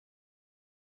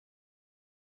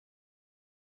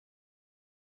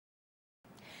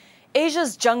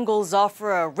Asia's jungles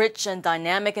offer a rich and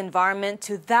dynamic environment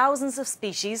to thousands of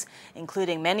species,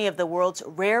 including many of the world's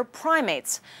rare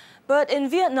primates. But in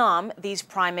Vietnam, these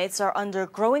primates are under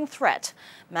growing threat.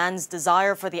 Man's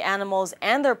desire for the animals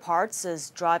and their parts is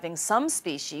driving some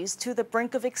species to the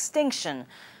brink of extinction.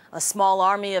 A small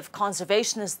army of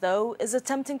conservationists, though, is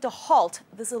attempting to halt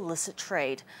this illicit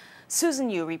trade. Susan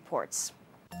Yu reports.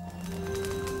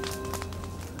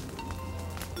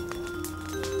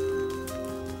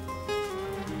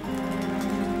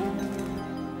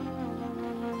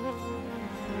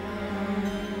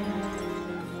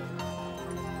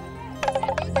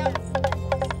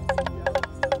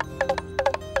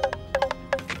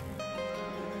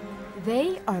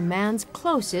 They are man's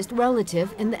closest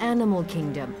relative in the animal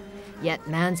kingdom. Yet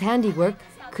man's handiwork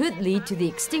could lead to the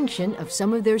extinction of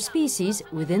some of their species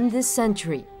within this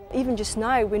century. Even just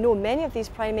now, we know many of these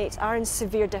primates are in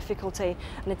severe difficulty,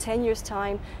 and in 10 years'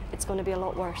 time, it's going to be a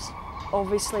lot worse.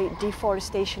 Obviously,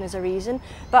 deforestation is a reason,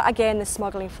 but again, the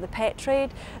smuggling for the pet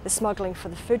trade, the smuggling for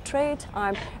the food trade,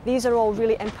 these are all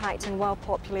really impacting wild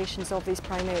populations of these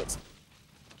primates.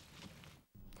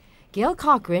 Gail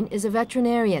Cochran is a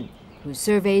veterinarian who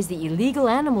surveys the illegal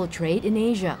animal trade in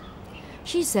Asia.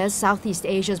 She says Southeast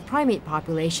Asia's primate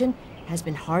population has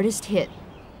been hardest hit.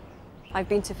 I've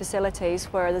been to facilities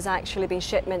where there's actually been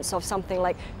shipments of something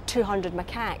like 200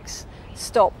 macaques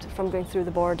stopped from going through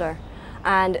the border.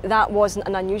 And that wasn't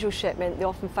an unusual shipment. They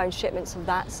often found shipments of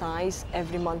that size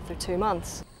every month or 2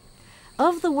 months.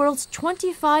 Of the world's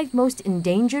 25 most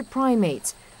endangered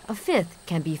primates, a fifth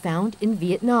can be found in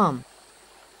Vietnam.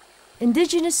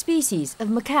 Indigenous species of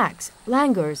macaques,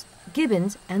 langurs,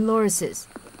 gibbons, and lorises.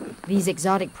 These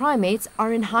exotic primates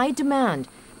are in high demand,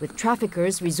 with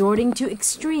traffickers resorting to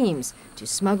extremes to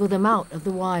smuggle them out of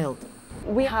the wild.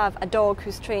 We have a dog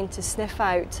who's trained to sniff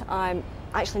out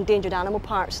actually endangered animal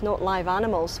parts, not live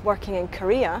animals, working in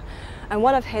Korea. And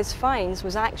one of his finds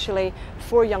was actually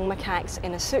 4 young macaques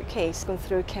in a suitcase going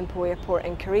through Kimpo Airport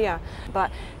in Korea. But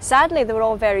sadly, they were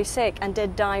all very sick and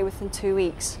did die within 2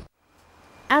 weeks.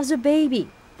 As a baby,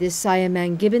 this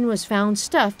Siamang gibbon was found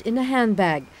stuffed in a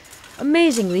handbag.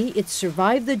 Amazingly, it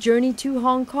survived the journey to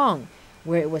Hong Kong,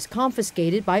 where it was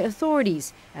confiscated by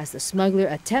authorities as the smuggler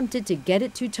attempted to get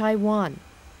it to Taiwan.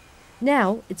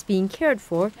 Now it's being cared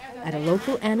for at a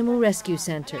local animal rescue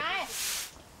center.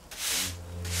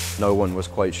 No one was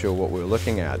quite sure what we were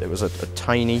looking at. It was a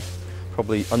tiny,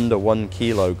 probably under 1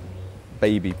 kilo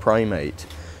baby primate,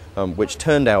 which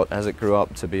turned out as it grew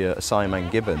up to be a Siamang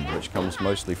gibbon, which comes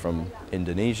mostly from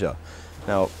Indonesia.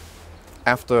 Now,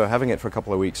 after having it for a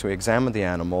couple of weeks, we examined the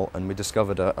animal and we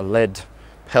discovered a lead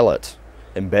pellet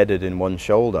embedded in one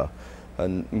shoulder.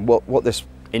 And what this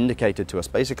indicated to us,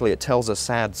 basically it tells a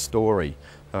sad story,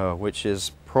 which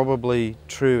is probably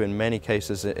true in many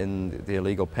cases in the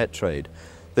illegal pet trade.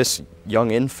 This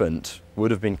young infant would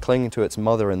have been clinging to its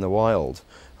mother in the wild.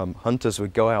 Hunters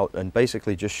would go out and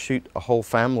basically just shoot a whole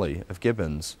family of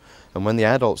gibbons, and when the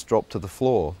adults drop to the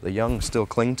floor, the young still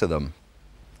cling to them.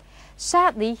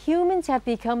 Sadly, humans have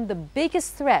become the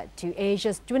biggest threat to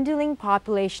Asia's dwindling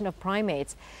population of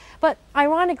primates. But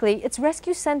ironically, it's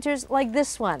rescue centers like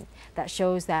this one that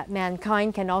shows that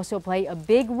mankind can also play a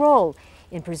big role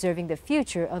in preserving the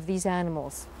future of these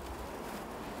animals.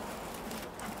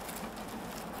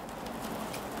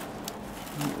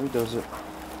 Who does it?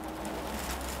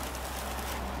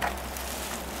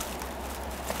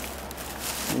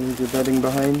 Leave your bedding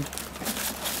behind.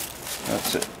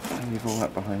 That's it. Leave all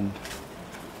that behind.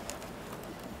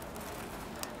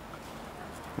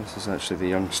 This is actually the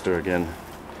youngster again.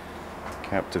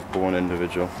 Captive-born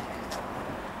individual.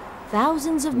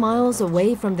 Thousands of miles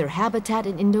away from their habitat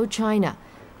in Indochina,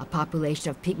 a population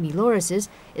of pygmy lorises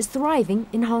is thriving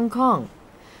in Hong Kong.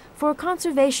 For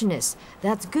conservationists,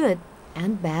 that's good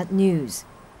and bad news.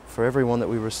 For everyone that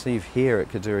we receive here at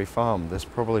Kaduri Farm, there's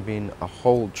probably been a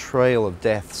whole trail of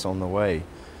deaths on the way.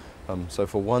 So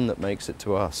for one that makes it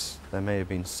to us, there may have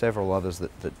been several others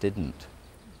that didn't.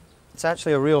 It's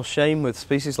actually a real shame with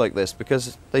species like this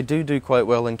because they do quite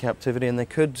well in captivity and they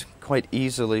could quite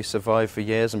easily survive for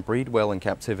years and breed well in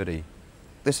captivity.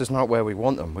 This is not where we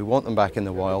want them. We want them back in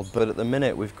the wild, but at the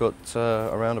minute we've got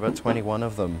around about 21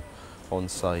 of them on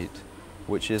site,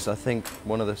 which is, I think,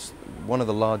 one of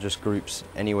the largest groups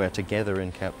anywhere together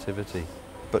in captivity.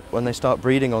 But when they start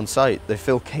breeding on site, they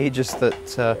fill cages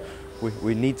that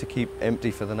we need to keep empty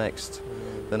for the next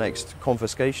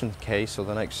confiscation case or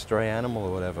the next stray animal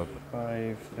or whatever.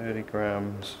 30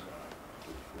 grams.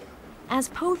 As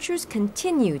poachers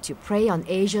continue to prey on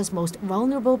Asia's most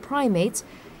vulnerable primates,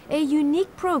 a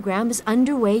unique program is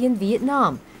underway in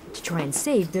Vietnam to try and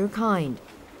save their kind.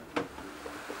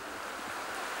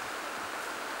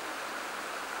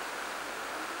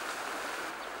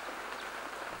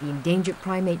 The Endangered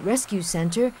Primate Rescue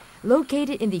Center,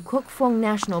 located in the Quoc Phong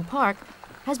National Park,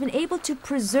 has been able to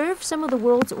preserve some of the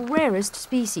world's rarest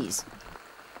species.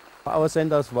 Our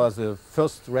center was the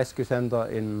first rescue center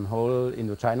in whole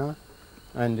Indochina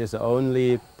and is the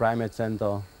only primate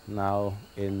center now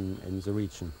in the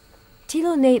region.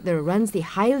 Thilo Nadler runs the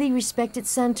highly respected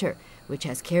center, which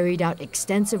has carried out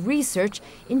extensive research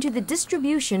into the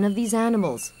distribution of these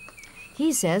animals.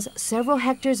 He says several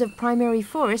hectares of primary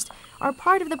forest are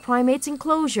part of the primates'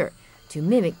 enclosure to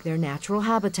mimic their natural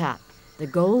habitat. The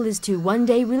goal is to one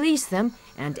day release them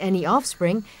and any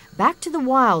offspring back to the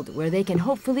wild where they can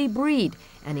hopefully breed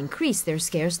and increase their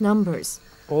scarce numbers.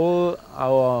 All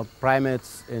our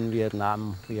primates in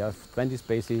Vietnam, we have 20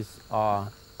 species, are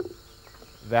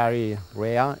very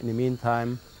rare in the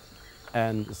meantime,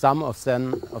 and some of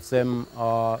them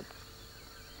are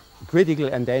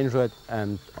critically endangered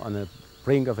and on the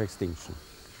brink of extinction.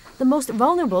 The most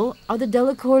vulnerable are the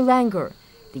Delacour langur,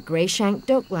 the gray-shanked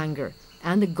dock langur,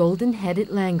 and the golden-headed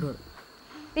langur.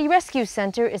 The rescue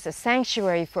center is a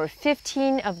sanctuary for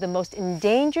 15 of the most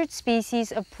endangered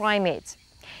species of primates.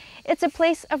 It's a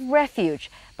place of refuge,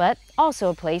 but also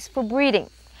a place for breeding.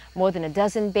 More than a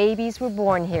dozen babies were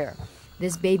born here.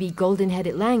 This baby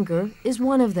golden-headed langur is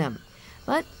one of them,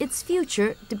 but its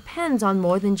future depends on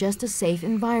more than just a safe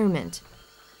environment.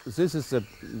 This is the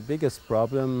biggest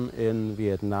problem in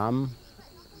Vietnam,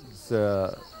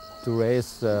 to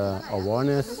raise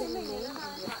awareness.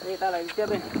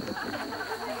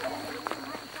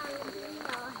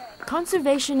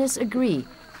 Conservationists agree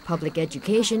public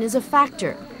education is a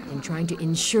factor in trying to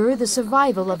ensure the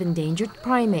survival of endangered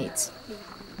primates.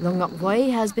 Long Ngoc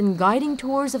Voi has been guiding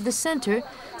tours of the center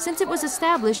since it was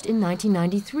established in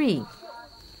 1993.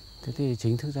 I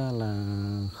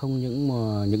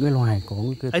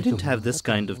didn't have this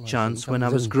kind of chance when I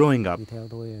was growing up.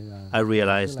 I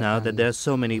realize now that there are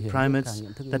so many primates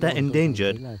that are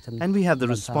endangered, and we have the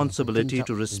responsibility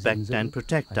to respect and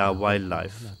protect our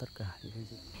wildlife.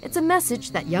 It's a message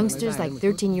that youngsters like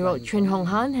 13-year-old Trin Hong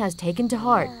Han has taken to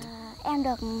heart.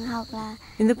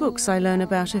 In the books I learn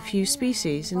about a few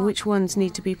species and which ones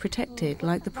need to be protected,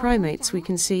 like the primates we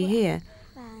can see here.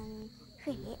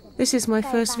 This is my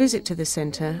first visit to the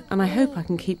centre, and I hope I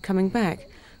can keep coming back.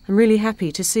 I'm really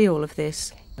happy to see all of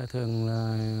this.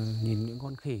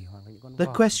 The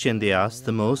question they ask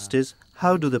the most is,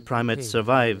 how do the primates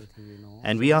survive?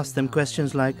 And we ask them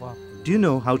questions like, do you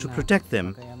know how to protect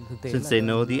them? Since they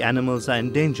know the animals are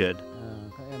endangered.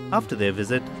 After their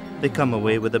visit, they come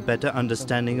away with a better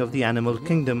understanding of the animal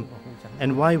kingdom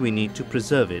and why we need to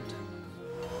preserve it.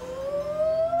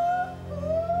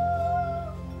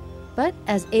 But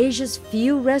as Asia's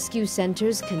few rescue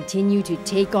centers continue to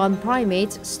take on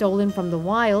primates stolen from the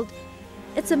wild,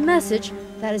 it's a message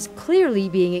that is clearly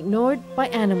being ignored by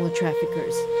animal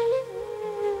traffickers.